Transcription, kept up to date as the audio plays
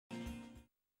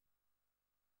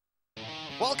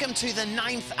Welcome to the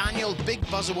 9th annual Big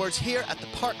Buzz Awards here at the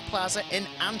Park Plaza in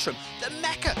Antrim, the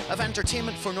mecca of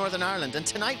entertainment for Northern Ireland. And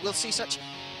tonight we'll see such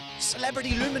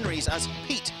celebrity luminaries as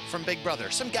Pete from Big Brother,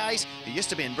 some guys who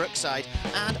used to be in Brookside,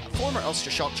 and former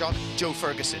Ulster shock jock Joe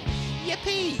Ferguson.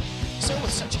 Yippee! So with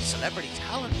such celebrity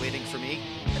talent waiting for me,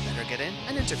 I better get in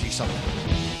and interview someone.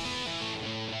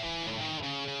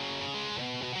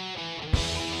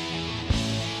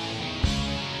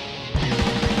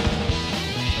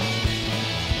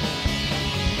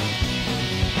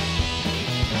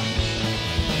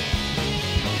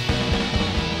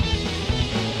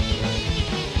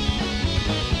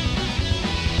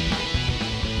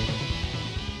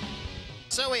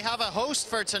 So we have a host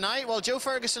for tonight. Well, Joe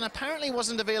Ferguson apparently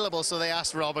wasn't available, so they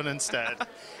asked Robin instead.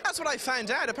 That's what I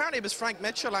found out. Apparently it was Frank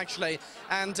Mitchell, actually,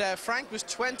 and Frank was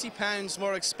 £20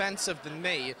 more expensive than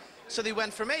me, so they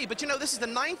went for me. But you know, this is the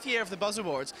 9th year of the Buzz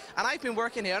Awards, and I've been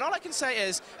working here, and all I can say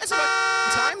is, it's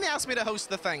about time they asked me to host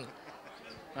the thing.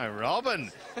 Now,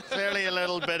 Robin, clearly a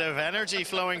little bit of energy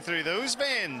flowing through those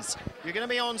veins. You're going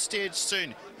to be on stage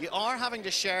soon. You are having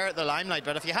to share the limelight,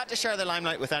 but if you had to share the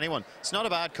limelight with anyone, it's not a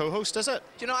bad co-host, is it?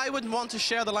 Do you know, I wouldn't want to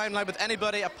share the limelight with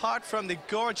anybody apart from the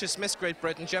gorgeous Miss Great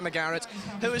Britain, Gemma Garrett,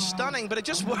 who is stunning, but it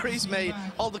just worries me,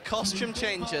 all the costume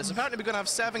changes. Apparently we're going to have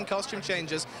 7 costume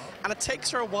changes, and it takes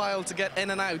her a while to get in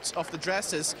and out of the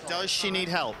dresses. Does she need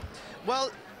help? Well,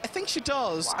 I think she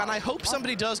does, and I hope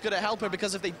somebody does go to help her,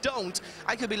 because if they don't,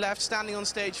 I could be left standing on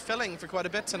stage filling for quite a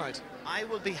bit tonight. I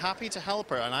will be happy to help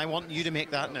her, and I want you to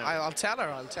make that now. I'll tell her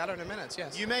in a minute,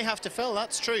 yes. You may have to fill,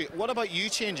 that's true. What about you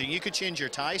changing? You could change your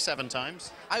tie 7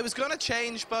 times. I was going to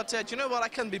change, but do you know what? I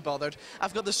couldn't be bothered.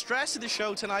 I've got the stress of the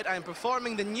show tonight. I am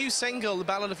performing the new single, The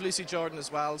Ballad of Lucy Jordan,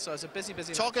 as well, so it's a busy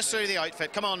Talk us through the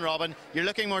outfit. Come on, Robin. You're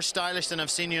looking more stylish than I've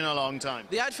seen you in a long time.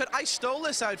 The outfit, I stole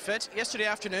this outfit yesterday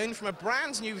afternoon from a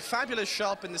brand new, fabulous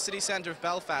shop in the city centre of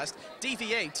Belfast.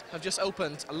 DV8 have just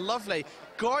opened a lovely,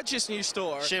 gorgeous new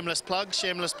store. Shameless plug,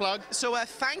 shameless plug. So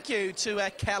thank you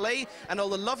to Kelly and all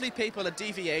the lovely people at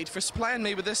DV8 for supplying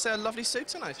me with this lovely suit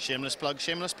tonight. Shameless plug,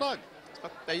 shameless plug. Oh,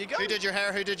 there you go. Who did your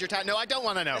hair? Who did your tie? No, I don't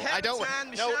want to know. I don't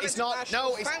want. No, he's not.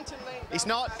 No, he's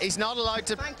not. He's not allowed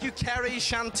to. Thank you, Kerry,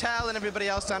 Chantel, and everybody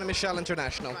else down at Michelle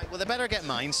International. Right, well, they better get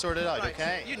mine sorted out, right.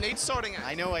 Okay? You need sorting out.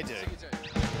 I know I do.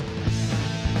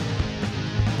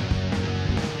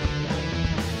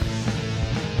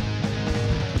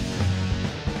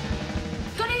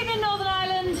 Good evening, Northern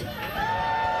Ireland.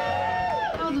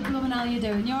 How the blooming hell are you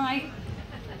doing? You all right?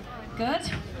 Good.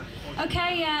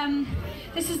 Okay.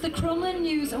 This is the Crumlin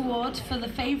News Award for the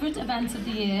favourite event of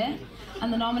the year,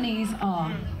 and the nominees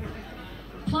are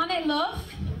Planet Love,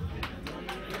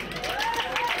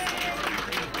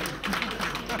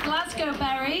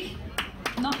 Glasgowberry,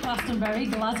 not Glastonbury,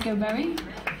 Glasgowberry,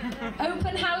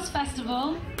 Open House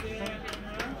Festival,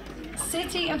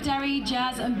 City of Derry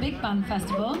Jazz and Big Band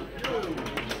Festival,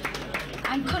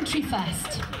 and Country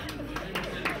Fest.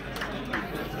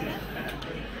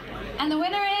 And the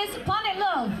winner is Planet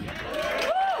Love.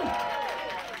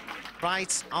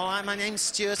 Right, alright, my name's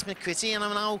Stuart McQuitty, and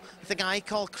I'm now with a guy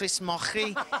called Kris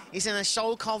Mochrie. He's in a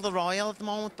show called The Royal at the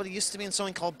moment, but he used to be in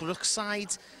something called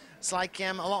Brookside. It's like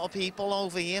a lot of people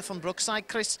over here from Brookside.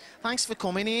 Kris, thanks for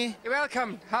coming here. You're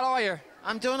welcome. How are you?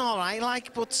 I'm doing all right,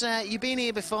 like, but you've been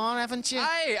here before, haven't you?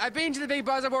 Aye, I've been to the Big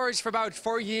Buzz Awards for about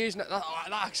 4 years. That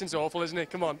accent's awful, isn't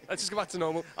it? Come on, let's just go back to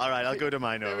normal. All right, I'll go to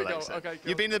my normal There we go. accent. Okay, cool.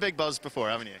 You've been to the Big Buzz before,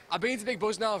 haven't you? I've been to the Big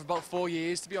Buzz now for about 4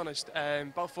 years, to be honest.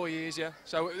 About 4 years, yeah.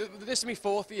 So this is my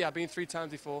 4th year. I've been 3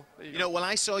 times before. You know, when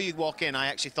I saw you walk in, I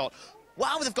actually thought,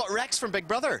 wow, they've got Rex from Big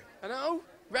Brother. I know.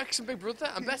 Rex and Big Brother.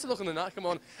 I'm better looking than that, come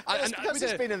on. Because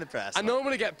it's been in the press. I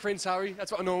normally get Prince Harry.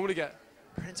 That's what I normally get.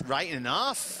 Prince, right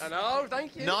enough. I know,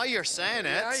 thank you. Now you're saying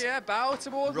it. Yeah, bow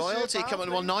towards royalty coming.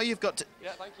 Well, now you've got to.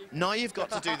 Yeah, thank you. Now you've got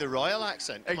to do the royal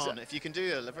accent. Come on, if you can do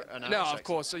an Irish No, of accent.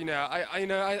 course. So, you know,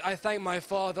 I thank my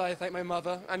father. I thank my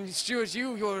mother. And Stuart,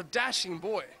 you're a dashing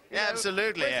boy. You know,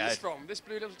 absolutely. Where's this from? This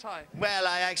blue little tie. Well,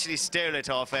 I actually stole it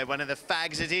off one of the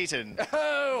fags at Eton.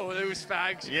 Oh, those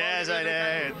fags. Yes, I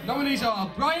did. Nominees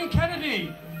are Brian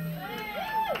Kennedy,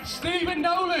 Stephen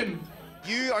Nolan.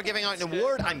 You are giving out an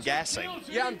award, I'm guessing.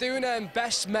 Yeah, I'm doing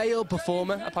Best Male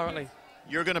Performer, apparently.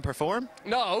 You're going to perform?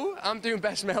 No, I'm doing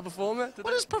Best Male Performer. What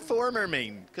does performer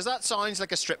mean? Because that sounds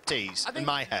like a striptease in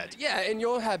my head. Yeah, in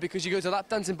your head, because you go to lap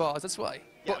dancing bars, that's why.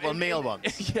 Yeah, well, male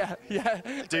ones. Yeah.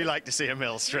 I do like to see a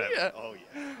male strip. Yeah. Oh,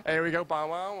 yeah. Here we go.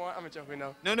 I'm joking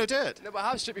now. No, do it. No, but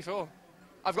I have stripped before.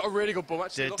 I've got a really good bum,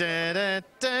 actually.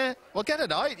 Well, get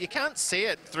it out. You can't see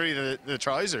it through the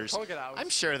trousers. Can't get out. I'm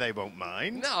sure they won't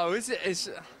mind. No,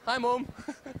 hi, Mum.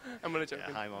 I'm going to joke.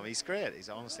 Yeah, hi, Mum. He's great. He's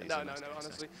honestly... No,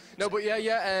 honestly. No, but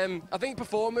yeah. I think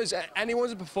performers,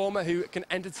 anyone's a performer who can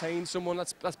entertain someone.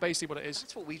 That's basically what it is.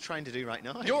 That's what we're trying to do right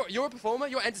now. You're a performer.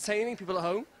 You're entertaining people at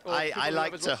home. I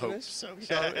like to hope so.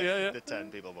 Yeah. The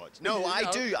 10 people watch. No, I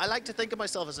do. I like to think of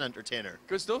myself as an entertainer.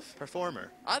 Good stuff.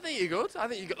 Performer. I think you're good. I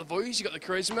think you got the voice, you got the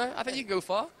charisma. I think you can go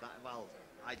far. Well,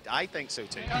 I think so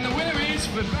too. And the winner is,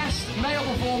 for best male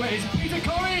performer, is Peter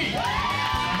Corry.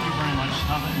 Thank you very much.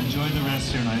 Enjoy the rest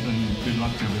of your night, and good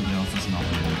luck to everybody else that's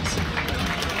nominated.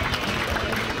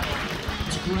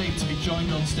 It's great to be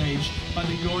joined on stage by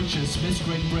the gorgeous Miss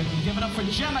Great Britain. Give it up for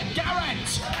Gemma Garrett.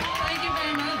 Thank you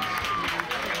very much.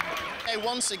 Hey,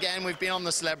 once again, we've been on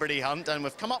the celebrity hunt and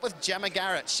we've come up with Gemma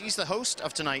Garrett. She's the host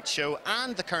of tonight's show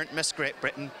and the current Miss Great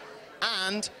Britain,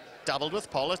 and dabbled with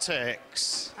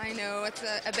politics. I know, it's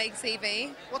a big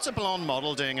CV. What's a blonde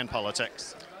model doing in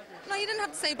politics? No, you didn't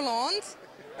have to say blonde.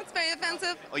 That's very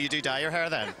offensive. Oh, you do dye your hair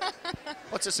then?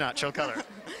 What's its natural colour?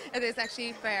 It is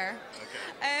actually fair.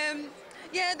 Okay.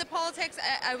 Yeah, the politics,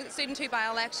 I was student 2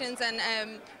 by-elections, and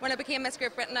when I became Miss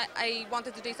Great Britain, I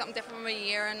wanted to do something different for a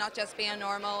year and not just be a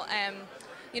normal,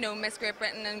 Miss Great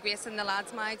Britain and gracing the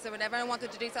lads' mags or whatever. I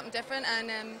wanted to do something different,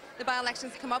 and the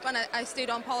by-elections come up, and I stood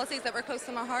on policies that were close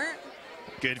to my heart.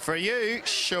 Good for you.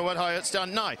 Show it how it's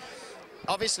done. Now,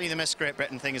 obviously the Miss Great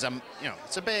Britain thing is,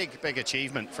 it's a big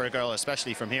achievement for a girl,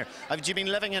 especially from here. Have you been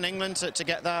living in England to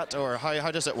get that, or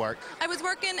how does it work? I was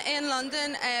working in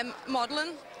London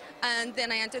modelling, and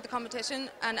then I entered the competition,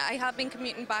 and I have been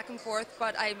commuting back and forth,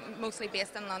 but I'm mostly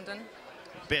based in London.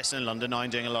 Based in London now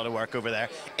and doing a lot of work over there.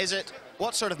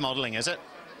 What sort of modelling is it,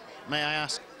 may I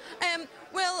ask?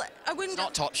 Well, I wouldn't... It's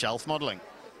not top shelf modelling.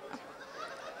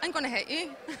 I'm going to hit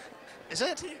you. Is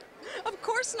it? Of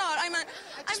course not. I'm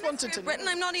Miss Great Britain.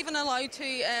 I'm not even allowed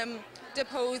to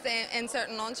depose in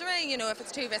certain lingerie, if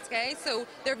it's too risque. So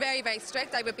they're very, very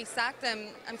strict. I would be sacked.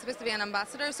 I'm supposed to be an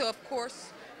ambassador, so of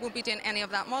course won't be doing any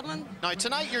of that modelling. Now,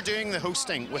 tonight you're doing the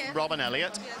hosting with Robin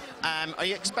Elliott. Are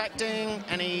you expecting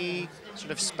any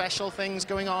sort of special things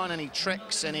going on, any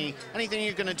tricks, anything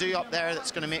you're going to do up there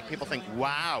that's going to make people think,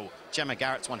 wow, Gemma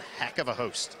Garrett's one heck of a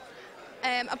host?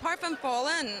 Apart from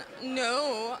falling,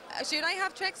 no. Should I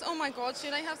have tricks? Oh my God,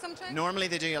 should I have some tricks? Normally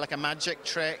they do like a magic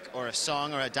trick or a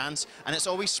song or a dance, and it's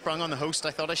always sprung on the host.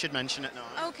 I thought I should mention it now.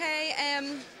 Okay.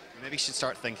 Maybe you should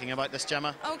start thinking about this,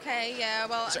 Gemma. Okay, yeah,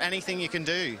 well... Is there anything you can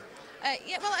do?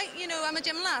 Yeah, well, I'm a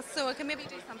gymnast, so I can maybe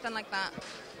do something like that.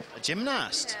 A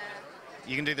gymnast? Yeah.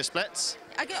 You can do the splits?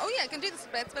 I can do the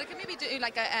splits, but I can maybe do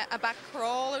like a back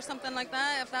crawl or something like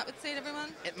that, if that would suit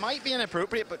everyone. It might be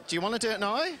inappropriate, but do you want to do it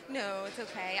now? No, it's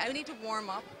okay. I need to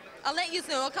warm up. I'll let you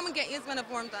know. I'll come and get you when I've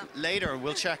warmed up. Later,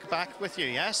 we'll check back with you,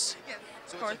 yes? Yes,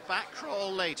 so it's a back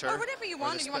crawl later. Or whatever you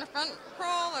want. Do you want a front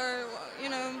crawl or, do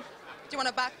you want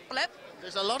a back flip?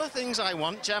 There's a lot of things I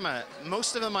want, Gemma.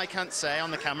 Most of them I can't say on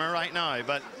the camera right now,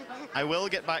 but I will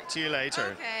get back to you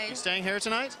later. Okay. You staying here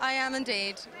tonight? I am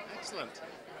indeed. Excellent.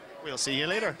 We'll see you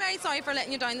later. I'm very sorry for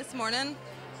letting you down this morning.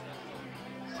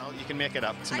 Well, you can make it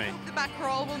up to me. I hope the back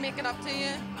crawl will make it up to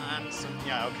you.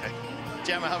 Yeah, okay.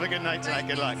 Gemma, have a good night tonight.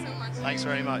 Good luck. So much. Thanks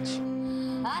very much.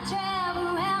 I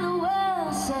travel around the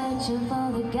world searching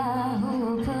for the guy who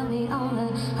will put me on the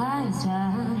highest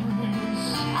high.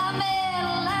 I met a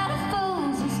lot of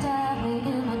fools who stopped me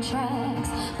in my tracks,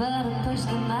 but I pushed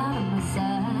them out of my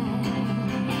side.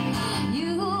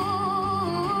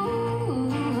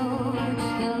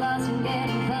 You're lost and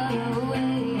getting further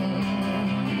away.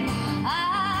 I'm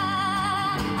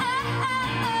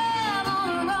on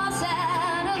the wrong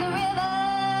side of the river.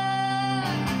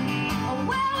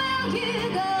 Where will you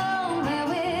go? Where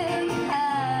will you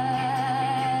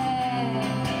hide?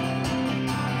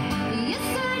 You're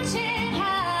searching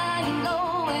high and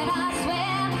low, and I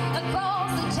swam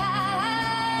across the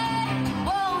tide.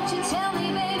 Won't you tell me,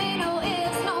 baby, no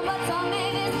ifs, no buts, or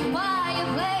maybes, why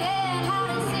you're playing hide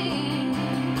and seek?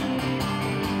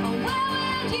 Where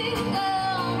will you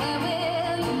go? Where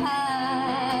will you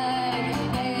hide?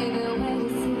 Baby, where you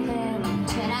see them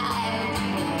tonight?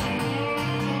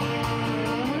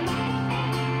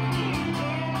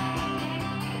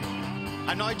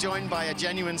 I'm now joined by a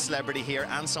genuine celebrity here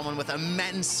and someone with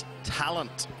immense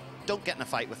talent. Don't get in a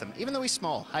fight with him, even though he's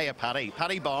small. Hiya, Paddy.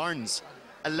 Paddy Barnes,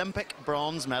 Olympic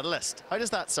bronze medalist. How does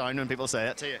that sound when people say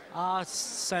it to you? Oh, it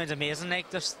sounds amazing. Like,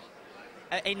 just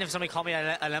even if somebody called me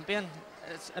an Olympian,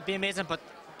 it'd be amazing. But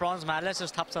bronze medalist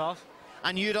just tops it off.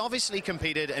 And you'd obviously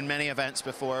competed in many events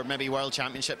before, maybe world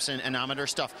championships and amateur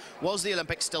stuff. Was the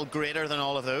Olympics still greater than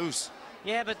all of those?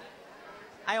 Yeah, but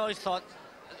I always thought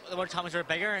the World Championships were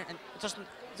bigger, and just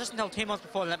until 2 months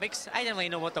before the Olympics, I didn't really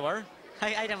know what they were. I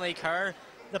didn't really care.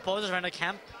 The poses around the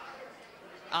camp.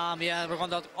 Yeah, we're all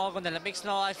going to the Olympics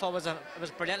now. I thought it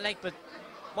was brilliant, like, but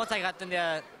once I got in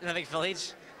the Olympic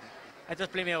Village, it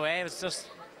just blew me away. It was just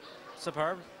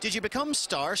superb. Did you become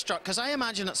starstruck? Because I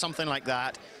imagine it's something like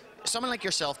that. Someone like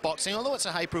yourself, boxing, although it's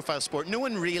a high-profile sport, no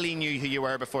one really knew who you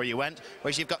were before you went.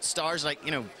 Whereas you've got stars like,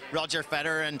 you know, Roger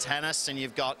Federer in tennis, and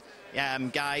you've got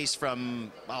guys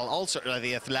from, well, all sorts of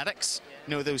the athletics.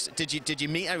 You know, those. Did you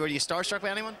meet? Were you starstruck by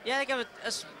anyone? Yeah, like it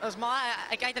was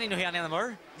I didn't know who any of them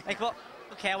were. Like, well,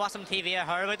 okay, I watched them on TV, I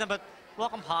heard about them, but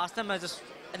walking past them, I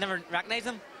never recognised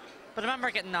them. But I remember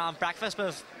getting breakfast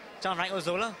with John Frank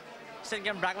Ozola, sitting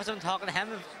getting breakfast with him, talking to him.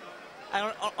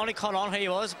 I only caught on who he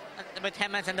was about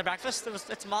 10 minutes into breakfast.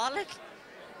 It's mad, like.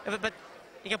 But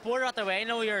you get bored out the way, you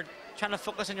know, you're trying to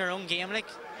focus on your own game, like,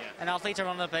 and athletes are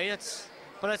running about.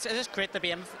 But it's just great to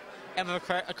be in a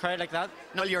crowd like that.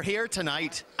 Now, you're here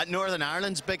tonight at Northern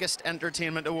Ireland's biggest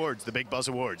entertainment awards, the Big Buzz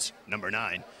Awards, number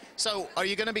 9. So, are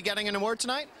you going to be getting an award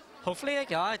tonight? Hopefully, like,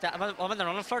 yeah. I'm in the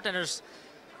running for it, and there's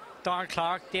Darren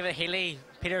Clark, David Healy,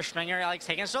 Peter Springer, Alex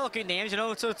Higgins. They're all good names, you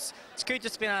know, so it's good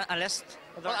just to be on a list.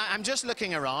 Well, I'm just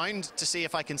looking around to see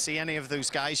if I can see any of those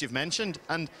guys you've mentioned,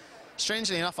 and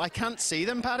strangely enough, I can't see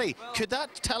them, Paddy. Could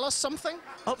that tell us something?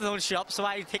 Hope they don't show up, so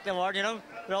I take the award, you know.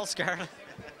 They're all scared.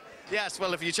 Yes,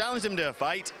 well, if you challenge them to a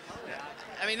fight,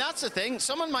 I mean, that's the thing.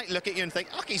 Someone might look at you and think,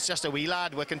 oh, he's just a wee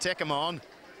lad, we can take him on.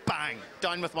 Bang,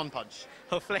 down with one punch.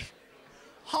 Hopefully.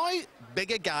 How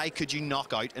big a guy could you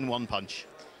knock out in one punch?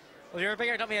 Well, you're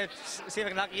bigger, let me see if I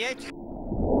can knock you out.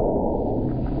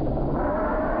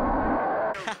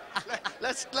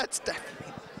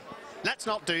 Let's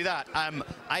not do that.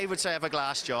 I would say I have a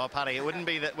glass jaw, Paddy. It wouldn't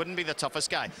be the toughest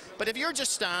guy. But if you're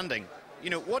just standing, you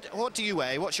know, what do you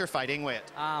weigh? What's your fighting weight?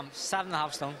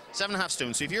 7.5 stone. 7.5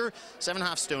 stone. So if you're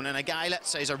 7.5 stone and a guy, let's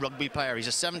say, is a rugby player, he's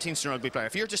a 17-stone rugby player.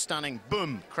 If you're just standing,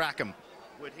 boom, crack him.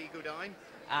 Would he go down?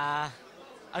 I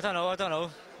don't know.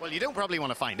 Well, you don't probably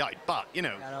want to find out, but you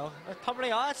know. I know.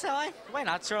 Probably, I'd say I. Why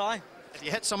not? Sure, I. If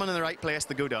you hit someone in the right place,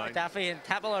 they go down. Definitely, in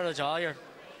temple or the jaw, you're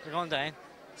going down.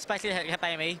 Especially hit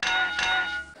by me.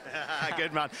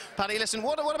 Good man, Paddy. Listen,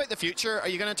 what about the future? Are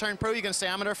you going to turn pro? Are you going to stay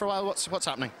amateur for a while? What's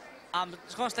happening? I'm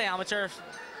just going to stay amateur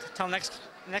till next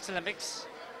Olympics.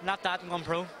 Not that, I'm going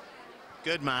pro.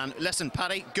 Good man. Listen,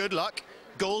 Paddy, good luck.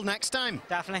 Gold next time.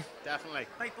 Definitely.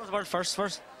 Right, the word first.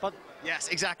 But yes,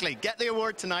 exactly. Get the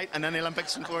award tonight and then the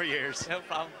Olympics in 4 years. No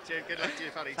problem. Cheers. Good luck to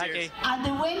you, Paddy. Thank you. And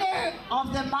the winner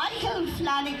of the Michael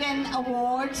Flanagan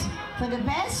Award for the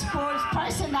best sports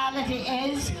personality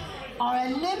is our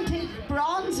Olympic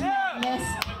bronze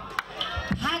medalist,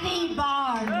 Paddy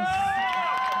Barnes.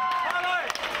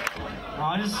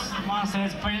 I just want to say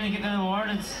it's brilliant to get the award.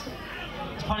 It's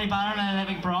probably better than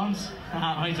Olympic bronze.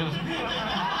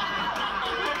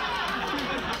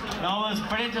 No, it's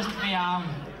brilliant just to be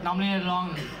nominated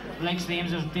along Link's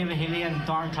names of David Healy and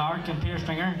Darren Clark and Peter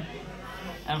Springer.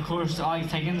 And of course,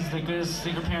 Alex Higgins, the greatest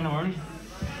snooker player in the world.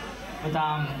 But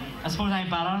I suppose I'm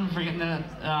better for getting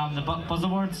the Buzz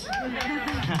Awards.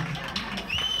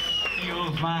 You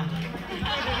go, man.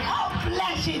 Oh,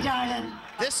 bless you, darling.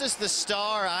 This is the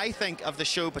star, I think, of the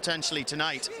show potentially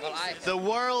tonight. Well, the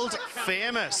world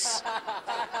famous.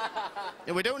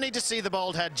 We don't need to see the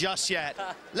bald head just yet.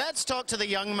 Let's talk to the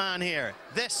young man here.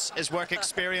 This is work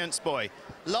experience, boy.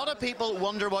 A lot of people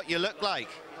wonder what you look like.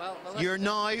 Well, you're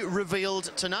now revealed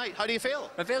tonight. How do you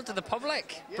feel? Revealed to the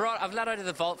public. Yeah. I've let out of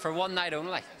the vault for one night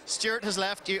only. Stuart has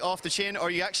left you off the chain, or are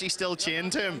you actually still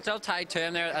chained to him? I'm still tied to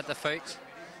him there at the foot.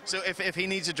 So if he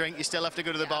needs a drink, you still have to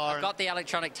go to the bar? I've got the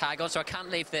electronic tag on, so I can't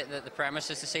leave the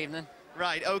premises this evening.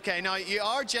 Right, OK. Now, you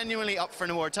are genuinely up for an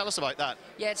award. Tell us about that.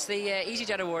 Yeah, it's the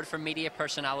EasyJet Award for Media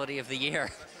Personality of the Year,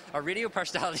 or Radio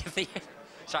Personality of the Year.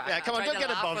 Sorry, yeah, come on, don't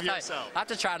get above yourself. I have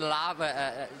to try to laugh,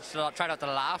 try not to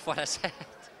laugh when I say it.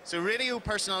 So Radio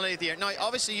Personality of the Year. Now,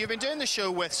 obviously, you've been doing the show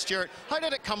with Stuart. How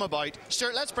did it come about?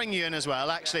 Stuart, let's bring you in as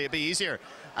well, actually. It'd be easier,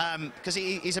 because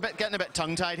he's getting a bit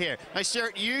tongue-tied here. Now,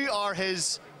 Stuart, you are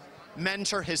his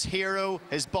mentor, his hero,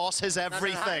 his boss, his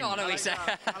everything. I like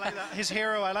that. His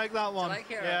hero, I like that one. Like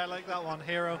hero? Yeah, I like that one,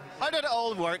 hero. How did it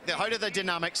all work? How did the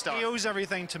dynamic start? He owes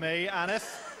everything to me, and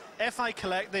if I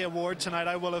collect the award tonight,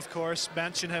 I will, of course,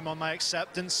 mention him on my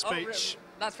acceptance speech. Oh,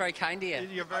 that's very kind of you.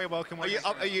 You're very welcome. Are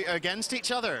you against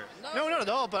each other? No, not at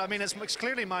all, but I mean, it's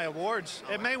clearly my award.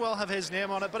 It may well have his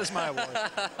name on it, but it's my award.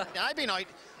 I've been out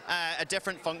at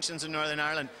different functions in Northern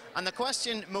Ireland, and the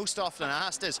question most often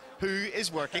asked is, who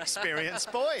is work experience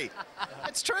boy?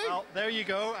 It's true. Well, there you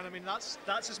go, and I mean, that's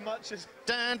as much as...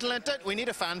 We need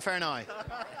a fanfare now.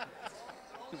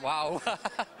 Wow.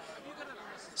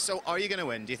 So, are you going to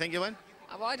win? Do you think you'll win?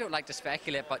 Well, I don't like to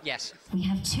speculate, but yes. We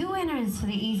have 2 winners for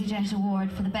the EasyJet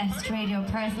Award for the Best Radio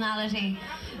Personality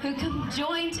who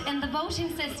joined in the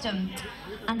voting system.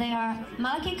 And they are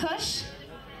Malky Kush,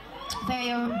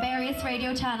 various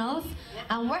radio channels,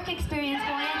 and work experience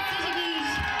boy at City Beat.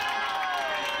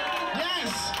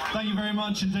 Yes! Thank you very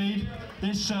much indeed.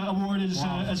 This award is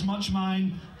as much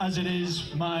mine as it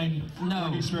is mine. No.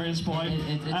 Work experience boy.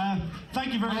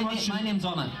 Thank you very much. My name's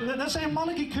on it. Let's say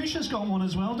Malky Kush has got one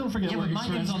as well. Don't forget work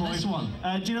experience boy. My name's on this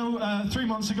one. Do you know, 3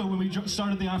 months ago when we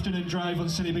started the afternoon drive on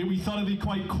City Beat, we thought it'd be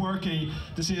quite quirky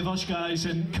to see if us guys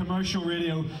in commercial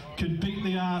radio could beat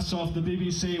the ass off the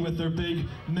BBC with their big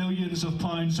millions of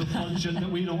pounds of budget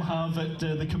that we don't have at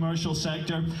the commercial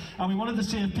sector. And we wanted to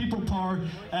see if people power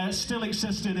still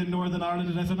existed in Northern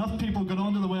Ireland, and if enough people got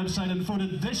onto the website and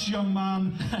voted this young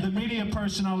man the media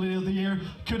personality of the year.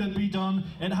 Could it be done?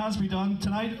 It has been done.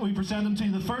 Tonight we present him to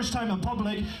you the first time in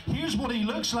public. Here's what he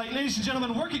looks like, ladies and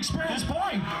gentlemen. Work experience boy.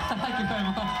 Thank you very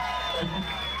much.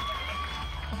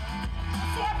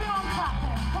 See everyone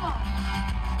clapping. Come on.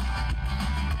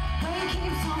 Rain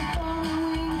keeps on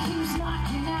falling, wind keeps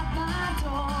knocking at my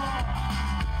door.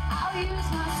 I'll use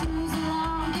my snooze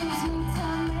alarm, gives me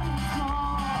 10 minutes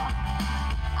more.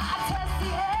 I test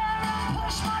the air and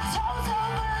push my toes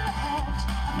over the edge.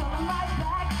 I'm going right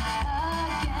back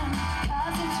again,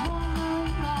 'cause it's warmer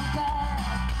in my bed.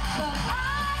 But I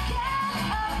get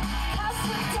up, 'cause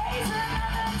today's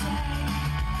another day.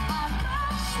 I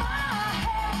brush my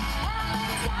hair and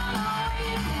lay down all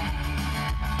evening.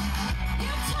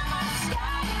 You turn my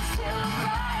sky into a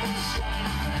bright shade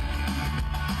of green.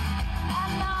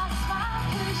 And now I smile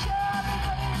 'cause you're the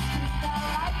greatest gift that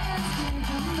life has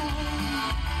given me.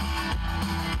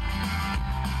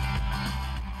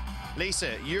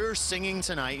 Lisa, you're singing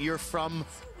tonight. You're from...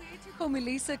 You call me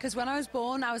Lisa, because when I was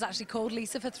born, I was actually called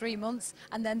Lisa for 3 months,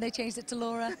 and then they changed it to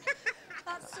Laura.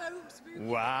 That's so smooth.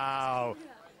 Wow.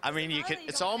 I mean, you could.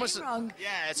 It's almost. Wrong.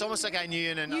 Yeah, it's almost like I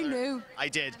knew in another. You knew. I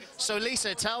did. So,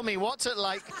 Lisa, tell me, what's it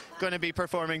like going to be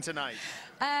performing tonight?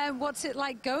 What's it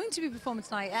like going to be performing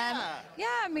tonight? Yeah,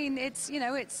 I mean, it's, you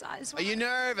know, it's Are you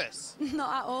nervous?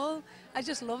 Not at all. I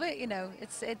just love it, you know.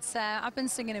 It's. I've been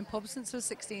singing in pubs since I was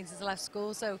 16, since I left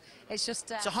school, so it's just...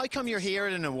 So how come you're here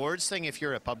at an awards thing if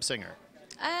you're a pub singer?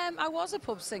 I was a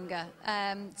pub singer.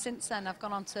 Since then, I've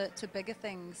gone on to bigger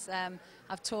things.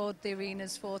 I've toured the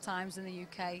arenas 4 times in the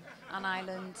UK and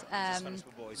Ireland. Just finished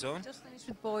with Boyzone? Just finished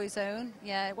with Boyzone.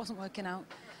 Yeah, it wasn't working out.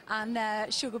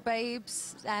 And Sugar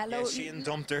Babes. Yeah, Shane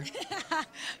dumped her.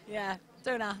 Yeah,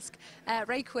 don't ask.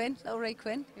 Ray Quinn, little Ray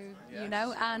Quinn, who you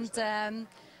know. And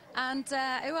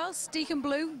who else? Deacon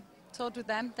Blue. Toured with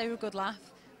them. They were a good laugh.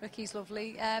 Ricky's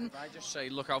lovely. I just say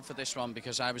look out for this one,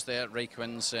 because I was there at Ray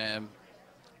Quinn's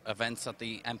event at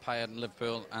the Empire in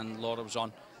Liverpool, and Laura was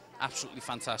on. Absolutely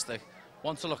fantastic.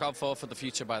 One to look out for the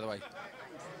future, by the way.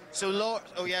 So, Laura,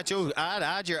 oh yeah, Joe,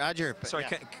 add your. Sorry,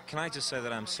 yeah. can I just say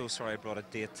that I'm so sorry I brought a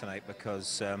date tonight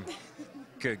because,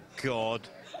 good God.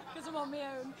 Because I'm on my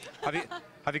own.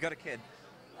 Have you got a kid?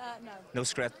 No. No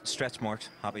stretch marks.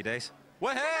 Happy days.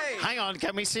 Well, hey! Hang on,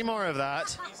 can we see more of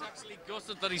that? He's actually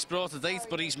gutted that he's brought a date,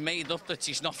 but he's made up that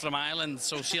she's not from Ireland,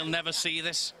 so she'll never see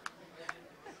this.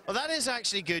 Well, that is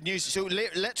actually good news. So,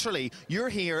 literally, you're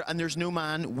here and there's no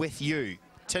man with you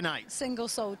tonight. Single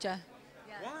soldier.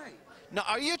 Why? Now,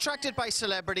 are you attracted by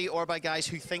celebrity or by guys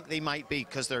who think they might be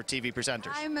because they're TV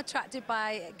presenters? I'm attracted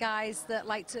by guys that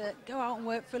like to go out and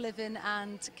work for a living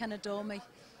and can adore me.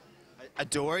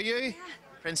 Adore you? Yeah.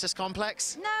 Princess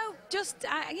complex? No, just,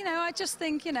 you know, I just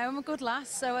think, you know, I'm a good lass,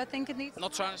 so I think it needs...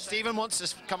 Not trying to say, Stephen wants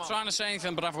to come on. Not trying to say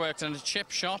anything, but I've worked in a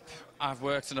chip shop, I've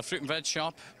worked in a fruit and veg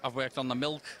shop, I've worked on the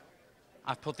milk,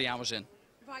 I've put the hours in.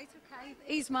 Right, okay,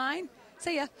 he's mine.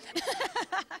 See ya.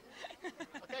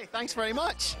 Okay, thanks very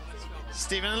much.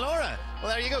 Stephen and Laura.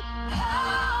 Well, there you go.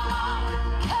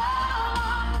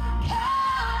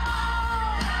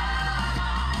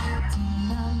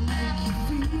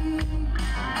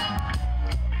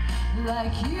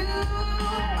 Like you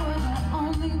were the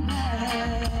only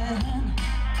man.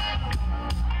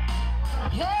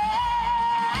 Yeah,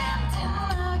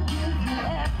 didn't I give you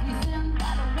everything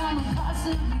that a woman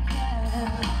possibly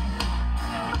can?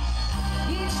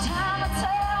 Each time I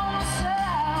tell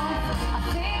myself I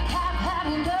think I've had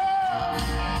enough,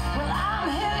 well, I'm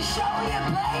here to show you,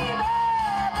 baby,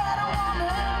 that a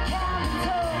woman can be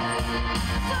tough.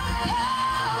 So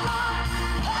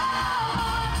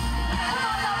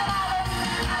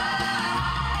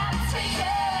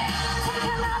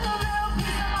come on,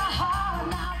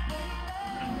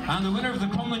 And the winner of the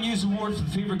Crumlin News Award for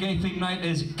the Fever Gay theme night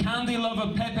is Candy Love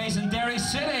of Pepe's in Derry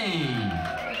City.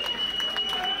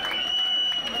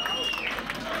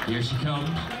 Here she comes.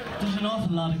 There's an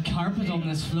awful lot of carpet on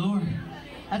this floor.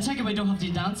 I take it we don't have to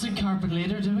dance on carpet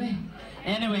later, do we?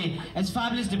 Anyway, it's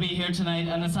fabulous to be here tonight,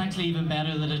 and it's actually even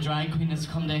better that a drag queen has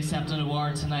come to accept an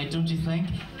award tonight, don't you think?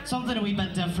 Something a wee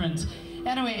bit different.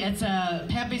 Anyway, it's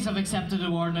Peppies have accepted an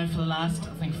award now for the last,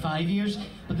 I think, 5 years,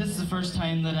 but this is the first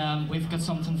time that we've got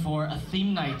something for a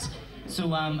theme night.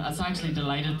 So I'm actually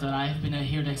delighted that I've been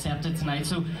here to accept it tonight.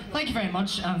 So thank you very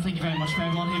much, and thank you very much for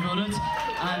everyone who voted,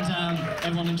 and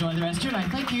everyone enjoy the rest of your night.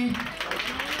 Thank you.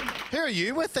 Who are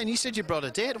you with then? You said you brought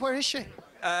a date. Where is she?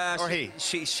 Or he?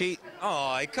 She.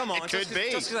 Oh, come on. It could be.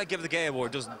 Just because I give the gay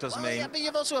award doesn't mean. Yeah, but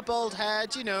you've also a bald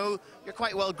head. You know, you're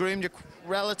quite well groomed. You're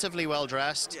relatively well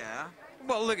dressed. Yeah.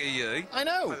 Well, look at you. I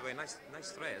know. By the way, nice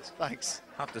threads. Thanks.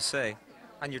 Have to say,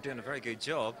 and you're doing a very good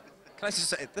job. Can I just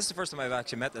say, this is the first time I've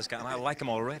actually met this guy, and I like him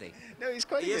already. No, he's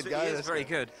quite a good guy. He is very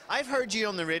good. I've heard you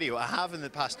on the radio. I have in the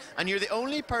past, and you're the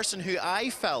only person who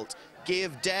I felt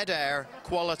gave dead air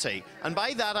quality. And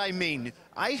by that I mean,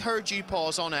 I heard you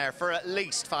pause on air for at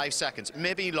least 5 seconds,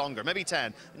 maybe longer, maybe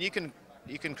 10. And you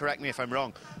can correct me if I'm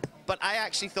wrong. But I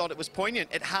actually thought it was poignant.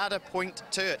 It had a point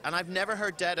to it. And I've never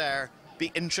heard dead air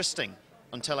be interesting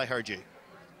until I heard you.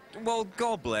 Well,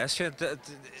 God bless you.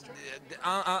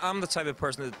 I'm the type of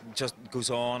person that just goes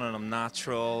on and I'm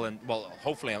natural, and well,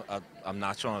 hopefully I'm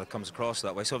natural and it comes across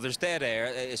that way. So if there's dead air,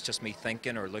 it's just me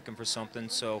thinking or looking for something.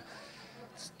 So.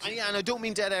 And I don't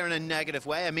mean dead air in a negative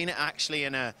way. I mean it actually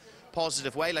in a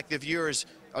positive way. Like the viewers,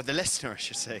 or the listener, I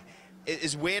should say,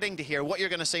 is waiting to hear what you're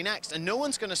going to say next. And no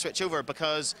one's going to switch over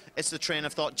because it's the train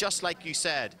of thought, just like you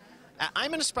said.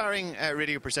 I'm an aspiring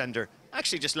radio presenter.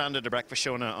 Actually just landed a breakfast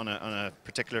show on a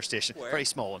particular station. Where? Very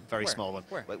small one, very small one.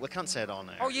 Where? We can't say it on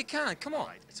air. Oh, you can. Come on.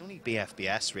 Right. It's only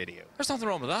BFBS radio. There's nothing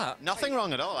wrong with that. Nothing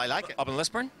wrong at all. I like it. Up in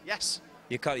Lisburn? Yes.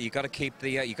 You got to keep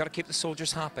the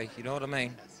soldiers happy. You know what I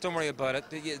mean? Don't worry about it.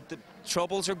 The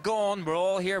troubles are gone. We're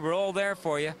all here. We're all there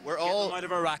for you. We're all. Get them out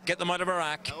of Iraq. Get them out of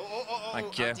Iraq.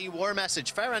 Thank you. Anti-war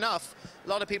message. Fair enough. A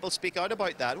lot of people speak out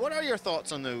about that. What are your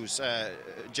thoughts on those,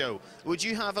 Joe? Would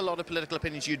you have a lot of political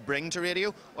opinions you'd bring to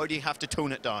radio, or do you have to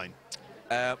tone it down?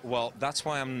 Well, that's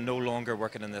why I'm no longer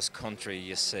working in this country,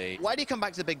 you see. Why do you come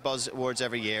back to the Big Buzz Awards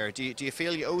every year? Do you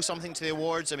feel you owe something to the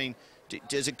awards? I mean,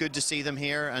 is it good to see them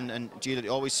here, and do you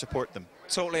always support them?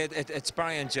 Totally. It's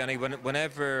Barry and Jenny.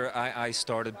 Whenever I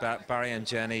started, Barry and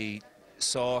Jenny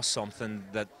saw something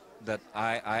that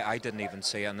I didn't even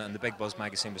see, and the Big Buzz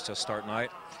magazine was just starting out.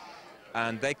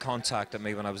 And they contacted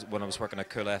me when I was working at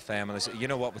Cool FM, and they said, you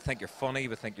know what, we think you're funny,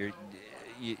 we think you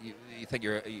think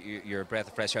you're a breath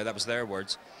of fresh air. That was their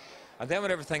words. And then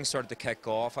when everything started to kick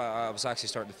off, I was actually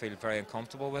starting to feel very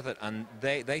uncomfortable with it, and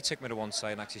they took me to one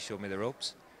side and actually showed me the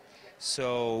ropes.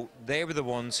 So they were the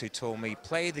ones who told me,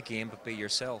 play the game but be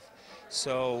yourself.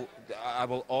 So I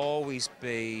will always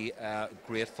be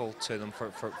grateful to them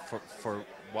for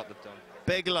what they've done.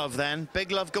 Big love then,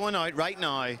 big love going out right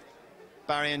now.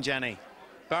 Barry and Jenny.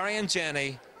 Barry and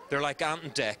Jenny, they're like Ant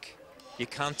and Dec. You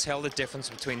can't tell the difference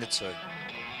between the two.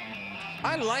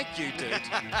 I like you, dude.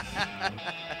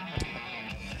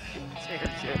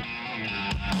 Cheers.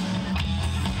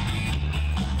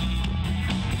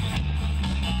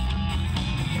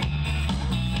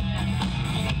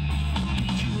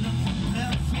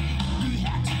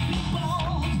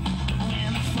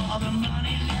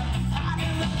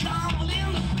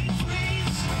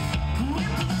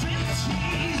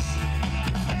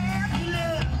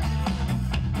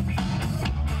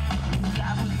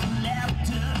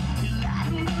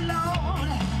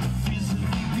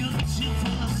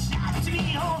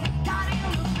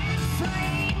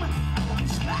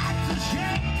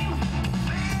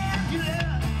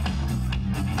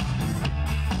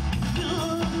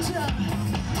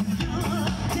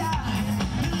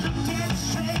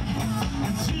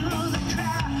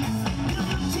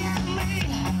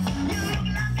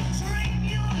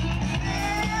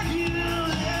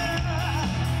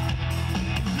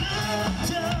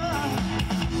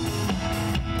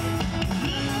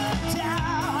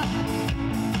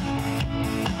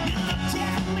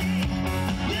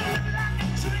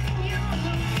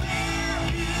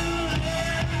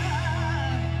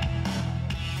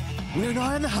 We're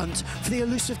now on the hunt for the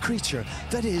elusive creature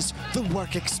that is the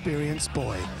work experience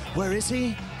boy. Where is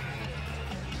he?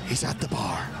 He's at the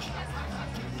bar.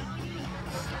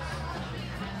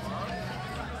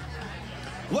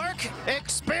 Work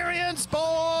experience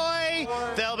boy!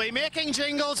 They'll be making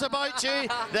jingles about you.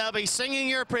 They'll be singing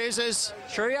your praises.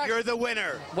 Sure, yeah. You're the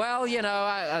winner. Well, you know,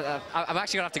 I'm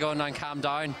actually going to have to go and calm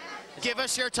down. Give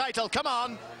us your title, come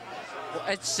on.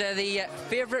 It's the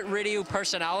favourite radio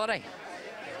personality.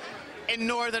 In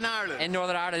Northern Ireland? In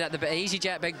Northern Ireland at the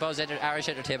EasyJet Big Buzz Irish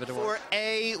Entertainment Award. For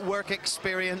a work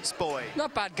experience boy.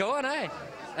 Not bad going, eh?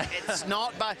 It's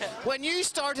not bad. When you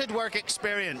started work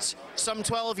experience some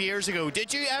 12 years ago,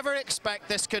 did you ever expect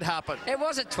this could happen? It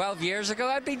wasn't 12 years ago,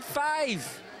 I'd been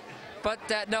 5.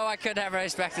 But no, I could never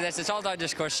expect this. It's all down to,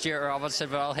 of course, Stuart Robinson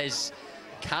with all his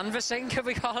canvassing, could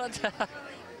we call it?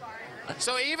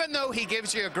 So even though he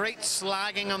gives you a great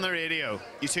slagging on the radio,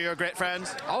 you two are great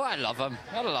friends? Oh, I love him.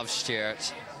 I love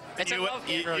Stuart. It's a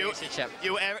lovely relationship.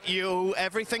 You owe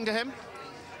everything to him?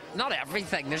 Not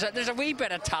everything. There's a wee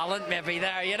bit of talent maybe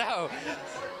there, you know.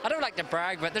 I don't like to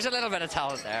brag, but there's a little bit of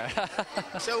talent there.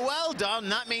 So well done.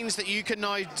 That means that you can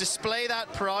now display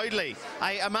that proudly.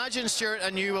 I imagine Stuart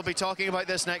and you will be talking about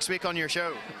this next week on your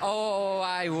show. Oh,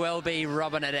 I will be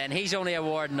rubbing it in. He's only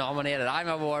award nominated. I'm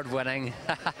award winning.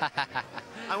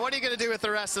 And what are you going to do with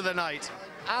the rest of the night?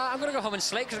 I'm going to go home and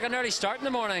sleep because I've got an early start in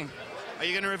the morning. Are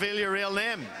you going to reveal your real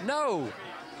name? No.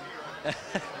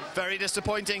 Very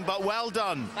disappointing, but well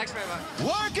done. Thanks very much.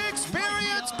 Work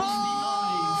experience, boy!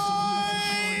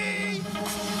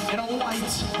 In a white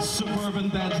suburban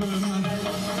bedroom,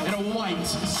 in a white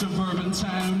suburban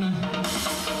town,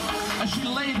 as she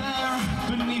lay there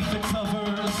beneath the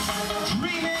covers,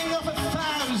 dreaming of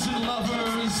 1,000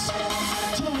 lovers,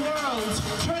 till the world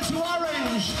turned to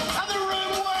orange and the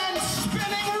room went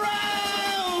spinning round.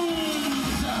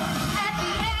 At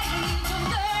the age of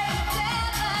 37,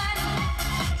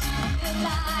 she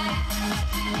realized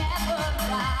she never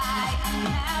right.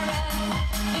 Parents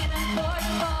in a court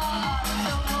bar,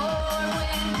 no more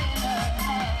wind in her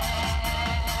hair. She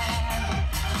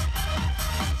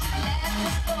left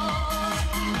the phone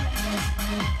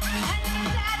and she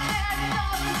sat there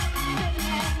singing.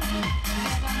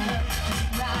 Never heard she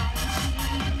right,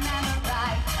 she'd never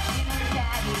right in her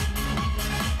daddy's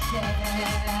chair.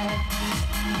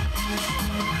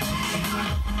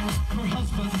 Her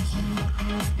husband,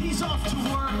 he's off to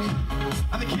work,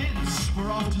 and the kids were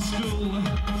off to school.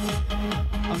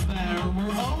 And there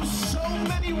were oh so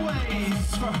many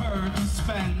ways for her to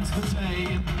spend the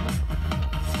day.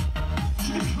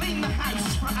 She could clean the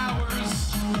house for hours,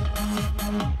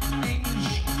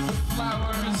 arrange the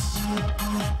flowers,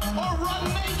 or run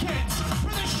naked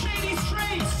through the shady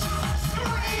streets,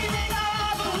 screaming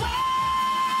all the way.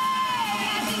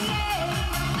 At the age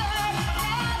of 37,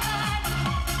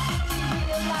 she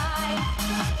realized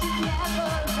she'd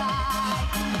never right.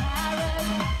 Parents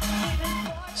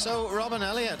So, Robin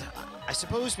Elliott, I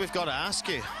suppose we've got to ask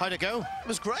you, how'd it go? It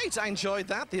was great. I enjoyed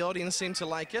that. The audience seemed to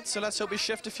like it. So let's hope we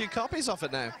shift a few copies of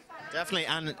it now. Definitely.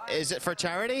 And is it for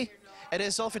charity? It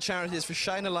is all for charity. It's for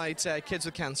Shine a Light Kids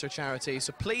with Cancer charity.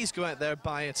 So please go out there,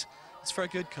 buy it. It's for a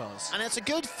good cause. And it's a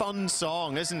good, fun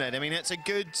song, isn't it? I mean, it's a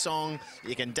good song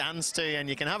you can dance to and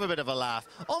you can have a bit of a laugh,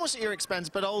 almost at your expense,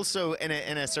 but also in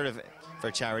a sort of for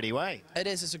charity way. It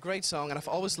is. It's a great song, and I've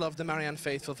always loved the Marianne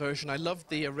Faithfull version. I loved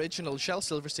the original. Shel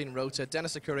Silverstein wrote it,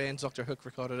 Dennis Corry and Dr. Hook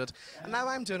recorded it, and now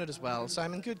I'm doing it as well, so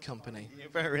I'm in good company. You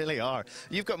really are.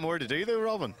 You've got more to do, though,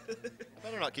 Robin. I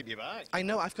better not keep you back. I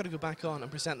know. I've got to go back on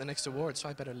and present the next award, so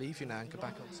I better leave you now and go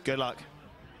back on. Good luck.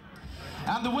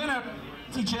 And the winner,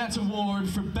 the Jet Award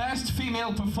for Best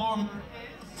Female Performance,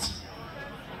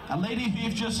 a lady who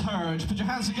you've just heard. Put your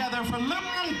hands together for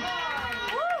Luan.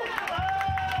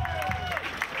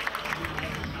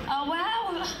 Oh,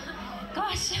 wow.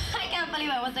 Gosh, I can't believe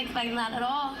I wasn't expecting that at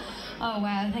all. Oh,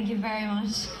 wow, thank you very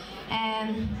much.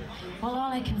 Well,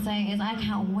 all I can say is I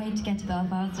can't wait to get to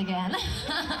Belfast again.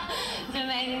 It's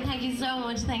amazing. Thank you so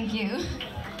much. Thank you.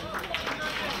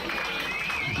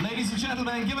 Ladies and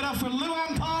gentlemen, give it up for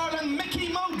Luan Parle and Mickey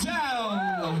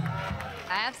Modell.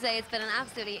 I have to say it's been an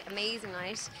absolutely amazing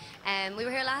night. We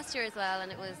were here last year as well,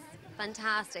 and it was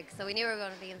fantastic, so we knew we were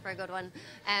going to be in for a good one.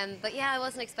 But yeah, I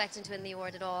wasn't expecting to win the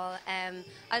award at all.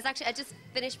 I just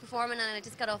finished performing and I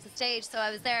just got off the stage, so I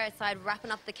was there outside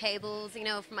wrapping up the cables, you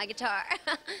know, for my guitar,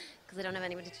 because I don't have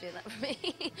anybody to do that for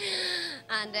me.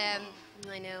 And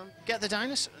I know. Get the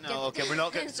dinosaur? No, okay, we're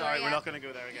not going. Sorry, we're not going to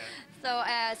go there again. So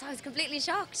I was completely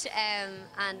shocked, and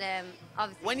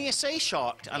obviously. When you say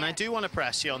shocked, and I do want to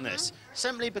press you on this,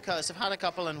 simply because I've had a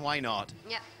couple, and why not?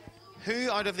 Yeah.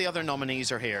 Who out of the other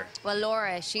nominees are here? Well,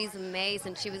 Laura, she's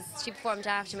amazing. She performed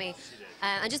after me.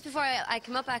 And just before I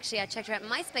come up, actually, I checked her out on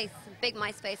MySpace, big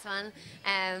MySpace fan.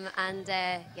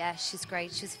 Yeah, she's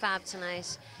great. She's fab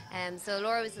tonight. So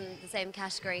Laura was in the same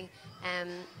category.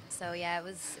 So yeah, it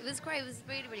was great. It was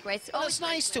really, really great. Well, it's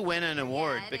nice to win an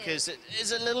award because it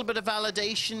is a little bit of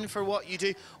validation for what you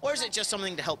do, or is it just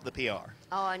something to help the PR?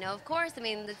 Oh, no, of course. I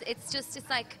mean, it's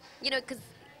like, you know, because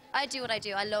I do what I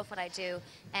do. I love what I do.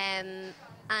 And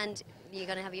are you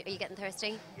getting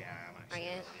thirsty? Yeah, I'm actually. Are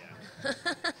you? Yeah.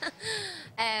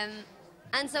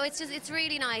 And so it's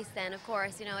really nice then, of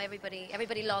course, you know,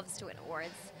 everybody loves to win awards.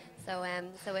 So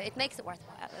so it makes it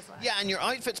worthwhile as well. Yeah, and your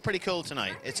outfit's pretty cool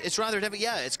tonight. It's rather different.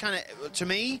 Yeah, it's kind of, to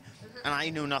me, and I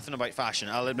know nothing about fashion,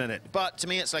 I'll admit it, but to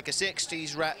me it's like a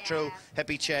 60s retro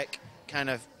hippie chick kind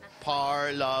of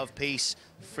power, love, peace,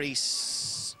 free.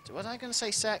 Was I going to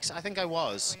say sex? I think I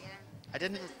was. I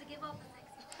didn't.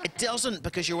 It doesn't,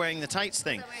 because you're wearing the tights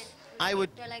thing. I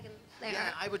would.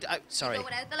 Yeah, I would. Sorry. Go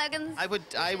without the leggings.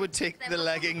 I would take the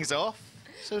leggings off.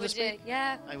 So to speak.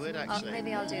 Yeah. I would actually. Oh,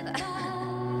 maybe I'll do that.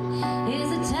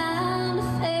 Is it time to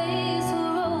face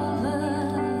her over?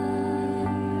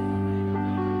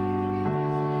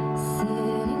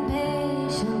 Sitting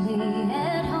patiently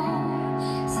at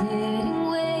home, sitting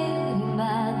waiting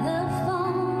by the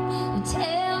phone to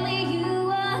tell me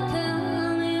you are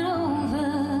coming over.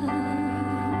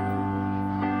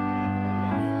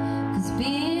 'Cause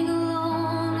being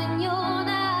alone when you're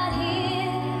not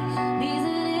here leaves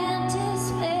an empty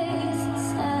space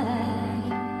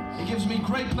inside. It gives me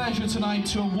great pleasure tonight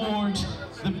to award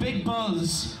the Big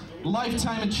Buzz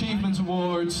Lifetime Achievement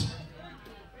Award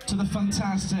to the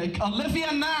fantastic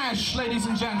Olivia Nash, ladies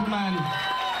and gentlemen.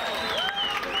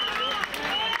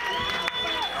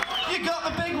 You got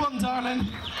the big one, darling.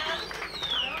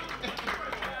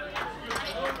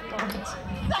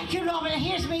 Thank you, Robin.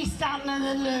 Here's me standing in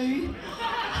the loo.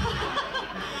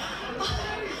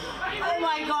 Oh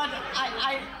my God,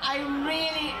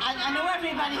 I know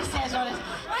everybody says all this.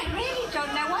 I really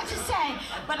don't know what to say,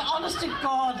 but honest to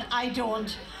God, I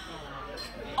don't.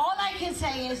 All I can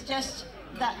say is just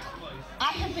that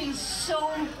I have been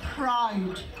so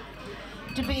proud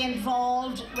to be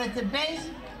involved with the Big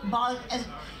Buzz.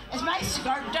 Is my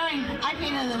skirt down? I've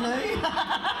been in the loo.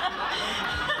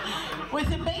 With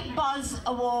the Big Buzz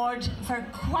Award for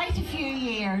quite a few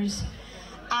years.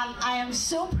 And I am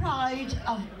so proud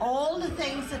of all the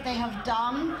things that they have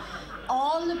done,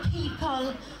 all the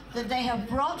people that they have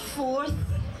brought forth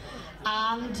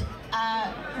and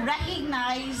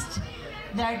recognised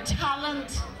their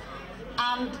talent.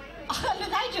 And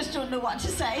I just don't know what to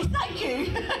say. Thank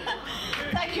you.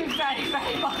 Thank you very,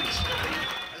 very much.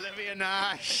 Olivia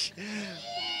Nash.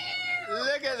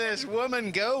 Look at this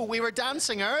woman go. We were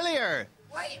dancing earlier.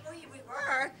 Wait, we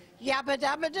were. Yabba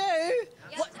dabba doo.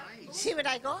 See what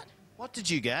I got? What did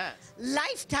you get?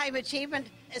 Lifetime achievement.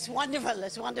 It's wonderful.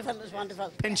 It's wonderful. It's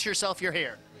wonderful. Pinch yourself, you're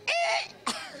here.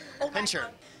 Pinch her.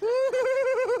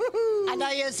 And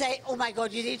now you'll say, oh my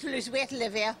God, you need to lose weight,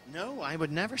 Olivia. No, I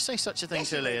would never say such a thing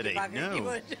to a lady. No. You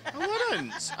would. I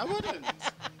wouldn't. I wouldn't.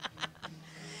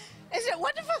 Is it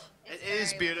wonderful? It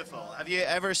is beautiful. Have you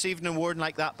ever received an award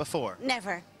like that before?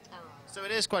 Never. So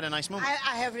it is quite a nice moment.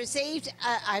 I have received,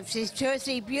 I've received 2 or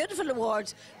 3 beautiful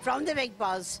awards from the Big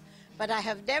Buzz, but I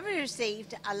have never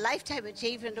received a Lifetime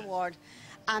Achievement Award.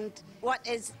 And what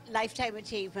is Lifetime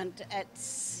Achievement?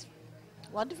 It's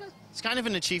wonderful. It's kind of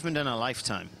an achievement in a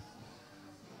lifetime.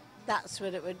 That's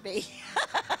what it would be.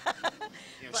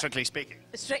 Strictly speaking.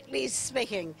 Strictly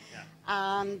speaking. Yeah.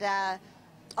 And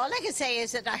all I can say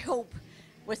is that I hope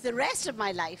with the rest of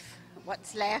my life,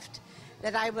 what's left,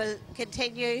 that I will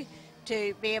continue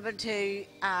to be able to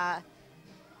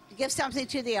give something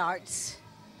to the arts,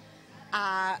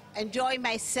 enjoy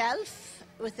myself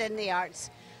within the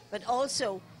arts, but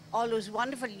also all those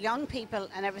wonderful young people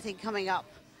and everything coming up,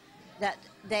 that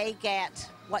they get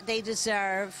what they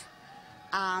deserve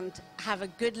and have a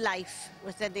good life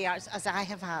within the arts as I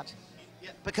have had.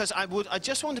 Yeah, because I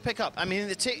just want to pick up, I mean,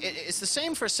 it's the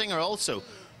same for a singer also.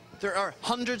 There are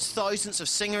hundreds, thousands of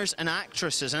singers and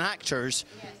actresses and actors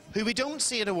who we don't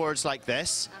see at awards like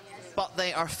this, but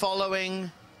they are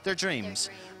following their dreams.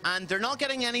 And they're not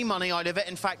getting any money out of it.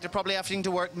 In fact, they're probably having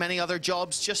to work many other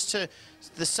jobs just to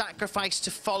the sacrifice to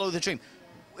follow the dream.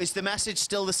 Is the message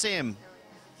still the same?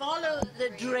 Follow the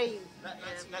dream.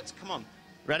 Let's come on.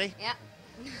 Ready? Yeah.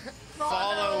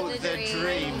 Follow the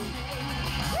dream.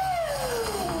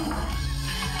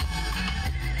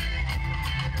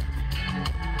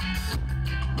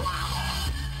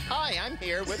 Hi, I'm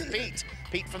here with Pete.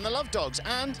 Pete from the Love Dogs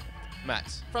and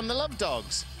Matt from the Love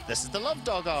Dogs. This is the Love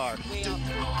Dog Hour.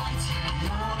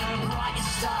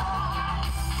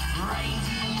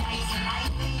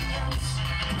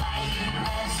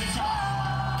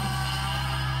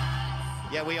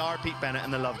 Yeah, we are Pete Bennett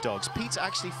and the Love Dogs. Pete's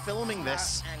actually filming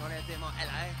this.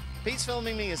 Pete's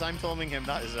filming me as I'm filming him.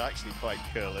 That is actually quite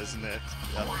cool, isn't it?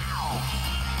 Yeah.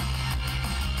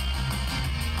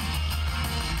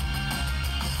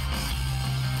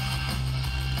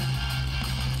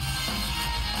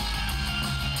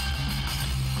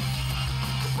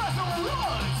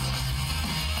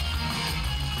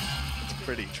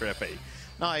 pretty trippy.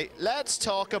 Now, let's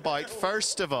talk about,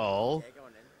 first of all,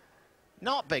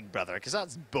 not Big Brother, because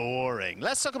that's boring.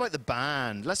 Let's talk about the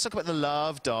band. Let's talk about the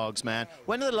Love Dogs, man.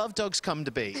 When do the Love Dogs come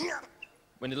to be?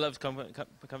 When the Loves come to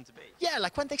be? Yeah,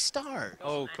 like when they start.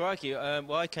 Oh, crikey.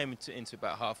 Well, I came into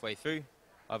about halfway through.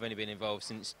 I've only been involved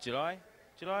since July?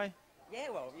 Yeah,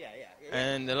 well, yeah.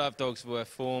 And the Love Dogs were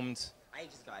formed...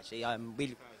 Ages ago, actually.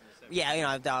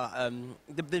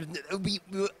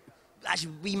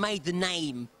 We made the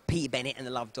name Peter Bennett and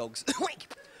the Love Dogs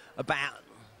about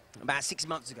 6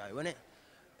 months ago, wasn't it?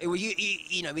 It was,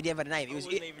 you know, we didn't have a name. I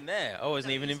wasn't even there. I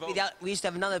wasn't even involved. We used to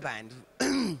have another band.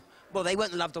 Well, they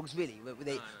weren't the Love Dogs, really.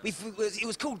 It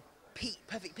was called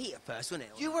Perfect Pete at first, wasn't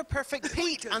it? You were Perfect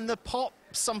Pete and the pop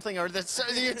something or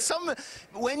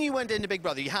when you went into Big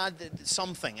Brother, you had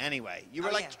something anyway. You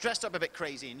were dressed up a bit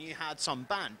crazy and you had some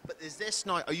band. But is this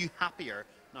now? Are you happier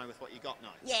now with what you got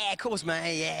now? Yeah, of course,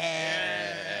 mate.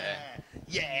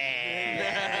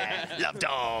 Yeah. Love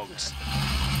Dogs.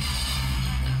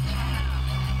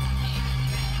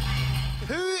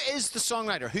 Who is the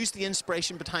songwriter? Who's the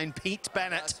inspiration behind Pete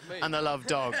Bennett and the Love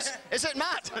Dogs? Is it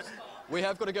Matt? We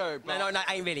have got to go. No,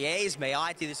 ain't really. It is me.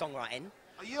 I do the songwriting.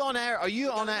 Are you on air? Are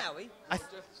you on air?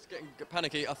 Jeff's getting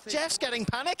panicky. Jeff's getting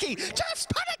panicky. Jeff's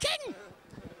panicking!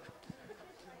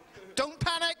 Don't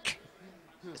panic.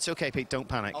 It's okay, Pete. Don't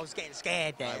panic. I was getting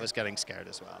scared there. I was getting scared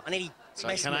as well. I nearly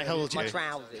messed can I hold my you?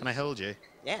 trousers. Can I hold you?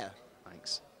 Yeah.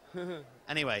 Thanks.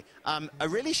 Anyway, I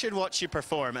really should watch you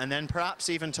perform and then perhaps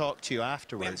even talk to you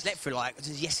afterwards. We haven't slept for like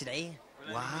yesterday.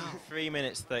 Wow. 3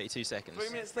 minutes, 32 seconds.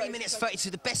 3 minutes,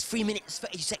 32, the best 3 minutes,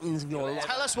 32 seconds of your life.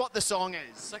 Tell us what the song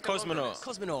is. Cosmonaut.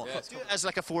 Cosmonaut. Yeah. Do it as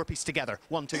like a four-piece together.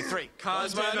 1, 2, 3.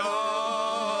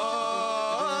 Cosmonaut!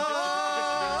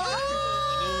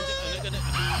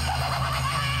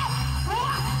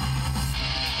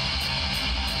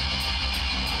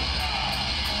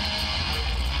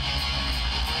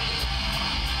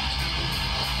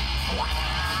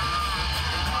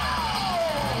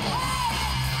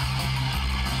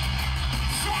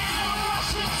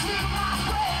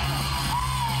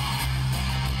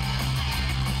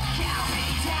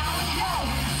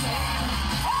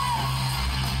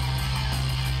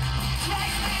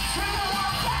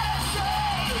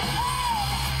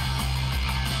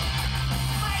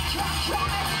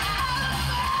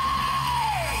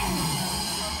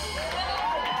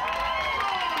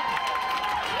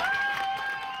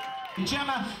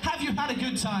 Gemma, have you had a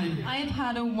good time? I have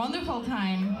had a wonderful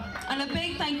time. And a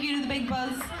big thank you to the Big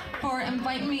Buzz for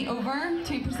inviting me over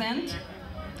to present.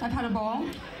 I've had a ball.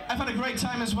 I've had a great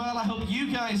time as well. I hope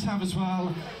you guys have as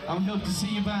well. And we hope to see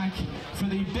you back for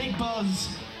the Big Buzz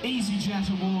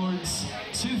EasyJet Awards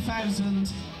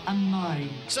 2009.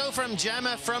 So from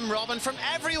Gemma, from Robin, from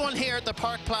everyone here at the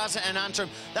Park Plaza in Antrim,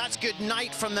 that's good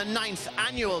night from the 9th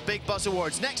annual Big Buzz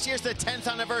Awards. Next year's the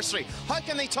 10th anniversary. How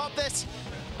can they top this?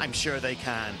 I'm sure they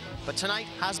can. But tonight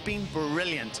has been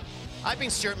brilliant. I've been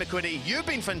Stuart McQuitty. You've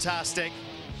been fantastic.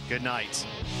 Good night.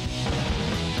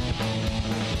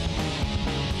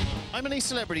 How many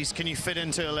celebrities can you fit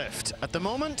into a lift? At the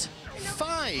moment,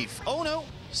 5. Oh no,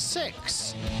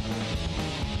 6.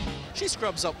 She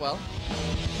scrubs up well.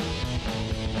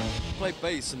 Play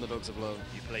bass in the Dogs of Love.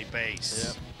 You play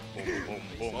bass. Yep. Boom,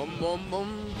 boom, boom. Boom, boom,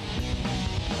 boom.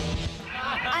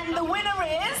 And the winner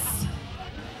is...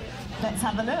 Let's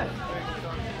have a look.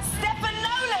 Stefan